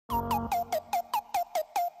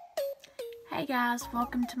Hey guys,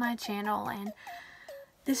 welcome to my channel, and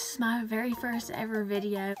this is my very first ever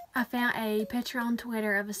video. I found a picture on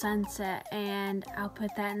Twitter of a sunset and I'll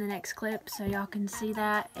put that in the next clip so y'all can see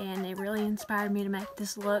that, and it really inspired me to make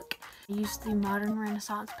this look. I used the Modern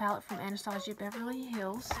Renaissance palette from Anastasia Beverly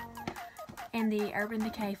Hills and the Urban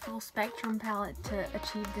Decay Full Spectrum palette to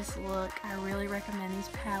achieve this look. I really recommend these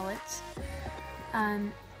palettes.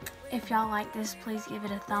 If y'all like this, please give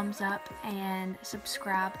it a thumbs up and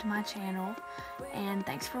subscribe to my channel, and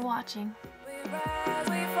thanks for watching.